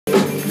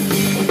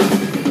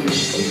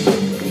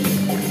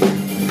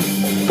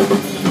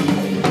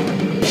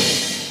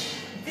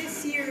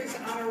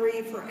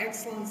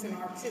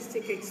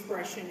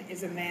expression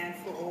is a man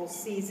for all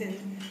seasons.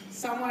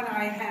 Someone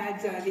I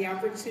had the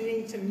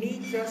opportunity to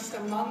meet just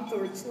a month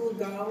or two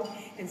ago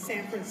in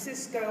San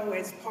Francisco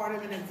as part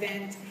of an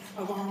event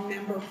of our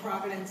member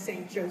Providence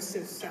St.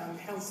 Joseph's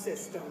health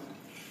system.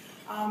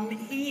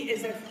 He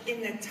is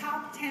in the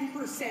top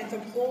 10%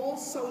 of all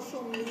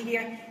social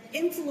media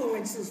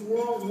influencers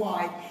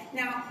worldwide.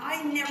 Now,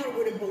 I never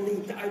would have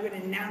believed I would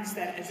announce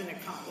that as an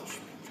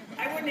accomplishment.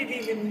 I wouldn't have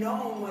even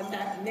known what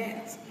that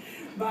meant.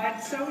 But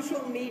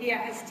social media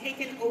has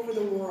taken over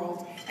the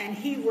world, and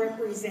he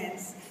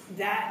represents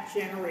that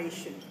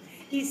generation.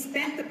 He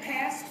spent the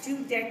past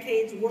 2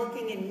 decades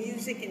working in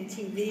music and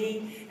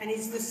TV, and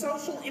he's the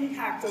social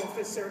impact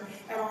officer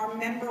at our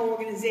member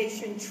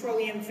organization,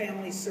 Trillium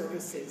Family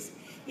Services.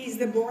 He's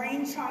the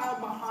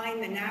brainchild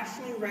behind the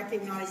nationally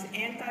recognized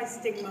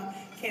anti-stigma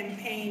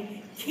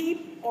campaign,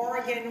 Keep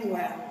Oregon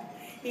Well.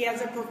 He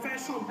has a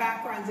professional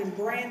background in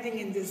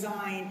branding and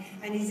design,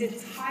 and he's a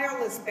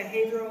tireless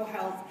behavioral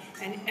health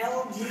and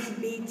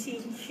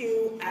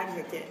LGBTQ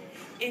advocate.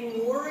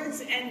 In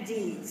words and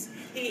deeds,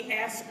 he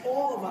asks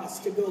all of us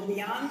to go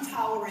beyond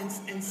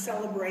tolerance and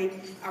celebrate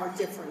our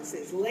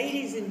differences.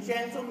 Ladies and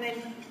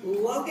gentlemen,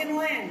 Logan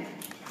Lynn.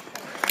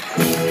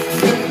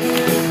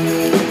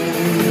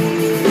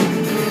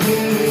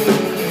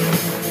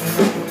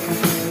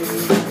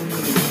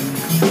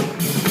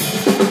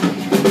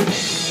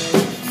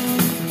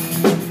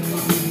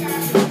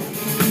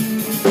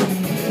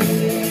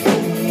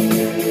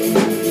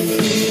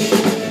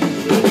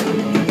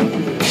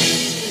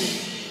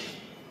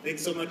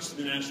 Thanks so much to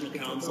the National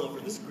Council for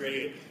this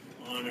great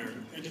honor,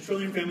 and to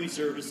Trillium Family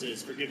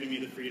Services for giving me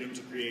the freedom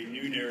to create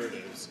new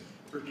narratives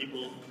for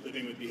people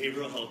living with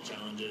behavioral health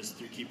challenges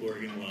through Keep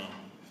Oregon Well.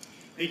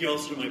 Thank you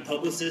also to my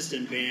publicist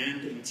and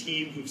band and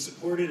team who've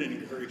supported and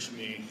encouraged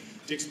me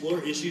to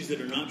explore issues that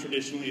are not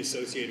traditionally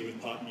associated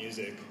with pop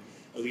music,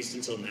 at least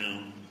until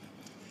now.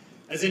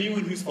 As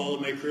anyone who's followed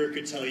my career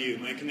could tell you,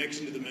 my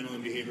connection to the mental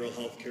and behavioral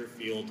health care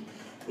field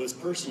was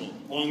personal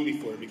long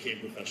before it became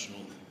professional.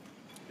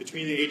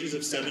 Between the ages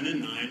of 7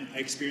 and 9, I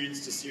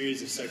experienced a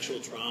series of sexual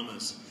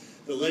traumas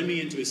that led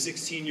me into a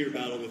 16-year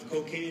battle with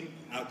cocaine,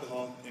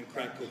 alcohol, and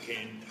crack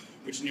cocaine,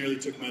 which nearly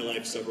took my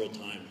life several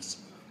times.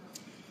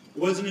 It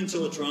wasn't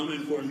until a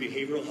trauma-informed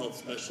behavioral health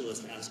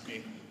specialist asked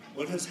me,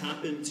 "What has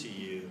happened to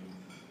you?"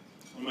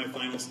 on my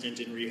final stint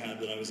in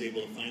rehab that I was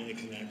able to finally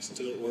connect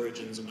to the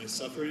origins of my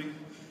suffering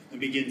and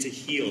begin to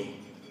heal.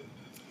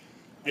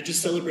 I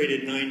just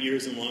celebrated 9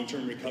 years in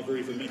long-term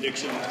recovery from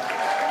addiction.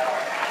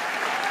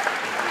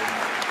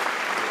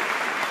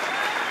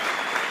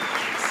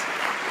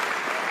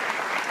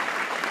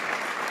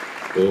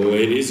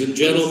 Ladies and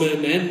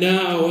gentlemen, and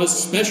now a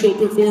special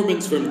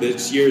performance from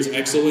this year's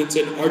Excellence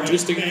in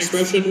Artistic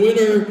Expression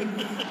winner,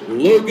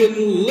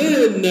 Logan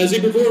Lynn, as he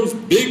performs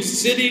Big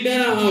City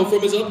Now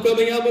from his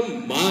upcoming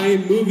album, My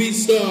Movie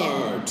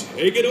Star.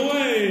 Take it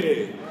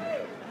away!